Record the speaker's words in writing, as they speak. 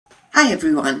Hi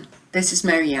everyone, this is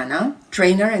Mariana,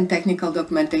 trainer and technical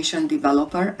documentation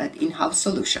developer at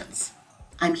InHouseSolutions.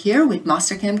 I'm here with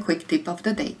Mastercam quick tip of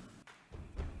the day.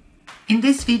 In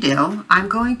this video, I'm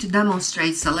going to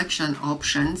demonstrate selection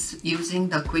options using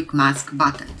the quick mask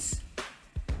buttons.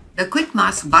 The quick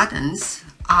mask buttons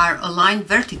are aligned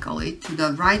vertically to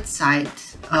the right side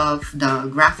of the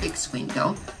graphics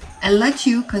window and let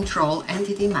you control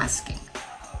entity masking.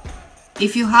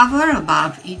 If you hover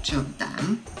above each of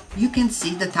them, you can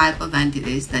see the type of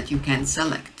entities that you can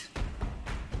select.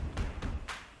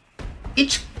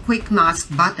 Each quick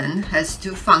mask button has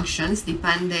two functions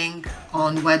depending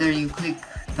on whether you click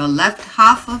the left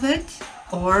half of it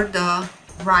or the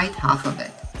right half of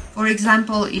it. For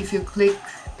example, if you click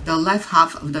the left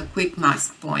half of the quick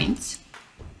mask points,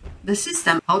 the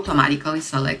system automatically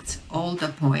selects all the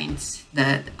points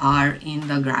that are in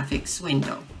the graphics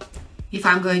window. If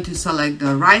I'm going to select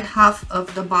the right half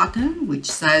of the button,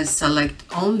 which says select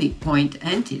only point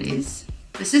entities,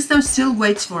 the system still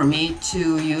waits for me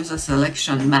to use a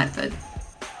selection method.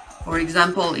 For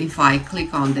example, if I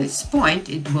click on this point,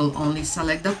 it will only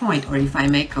select the point, or if I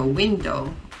make a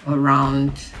window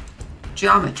around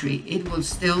geometry, it will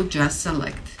still just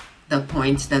select the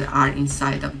points that are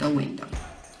inside of the window.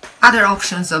 Other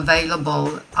options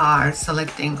available are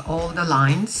selecting all the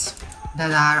lines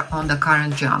that are on the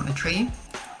current geometry,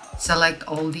 select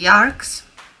all the arcs,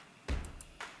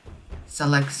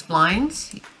 select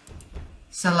splines,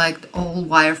 select all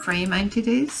wireframe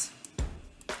entities,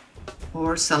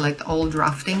 or select all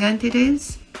drafting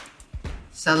entities,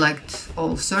 select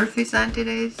all surface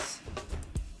entities,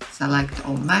 select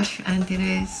all mesh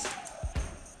entities,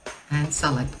 and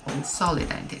select all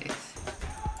solid entities.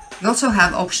 You also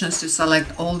have options to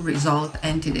select all result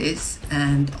entities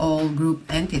and all group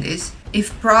entities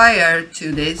if prior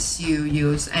to this you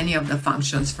use any of the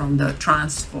functions from the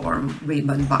transform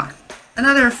ribbon bar.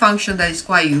 Another function that is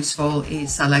quite useful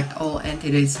is select all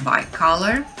entities by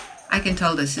color. I can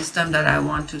tell the system that I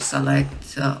want to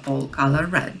select all color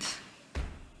red.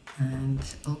 And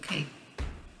OK.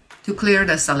 To clear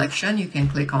the selection, you can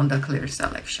click on the clear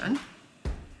selection.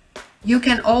 You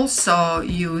can also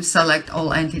use select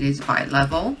all entities by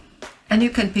level, and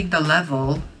you can pick the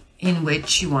level in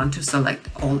which you want to select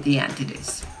all the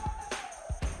entities.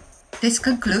 This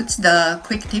concludes the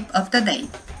quick tip of the day.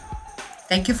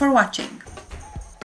 Thank you for watching.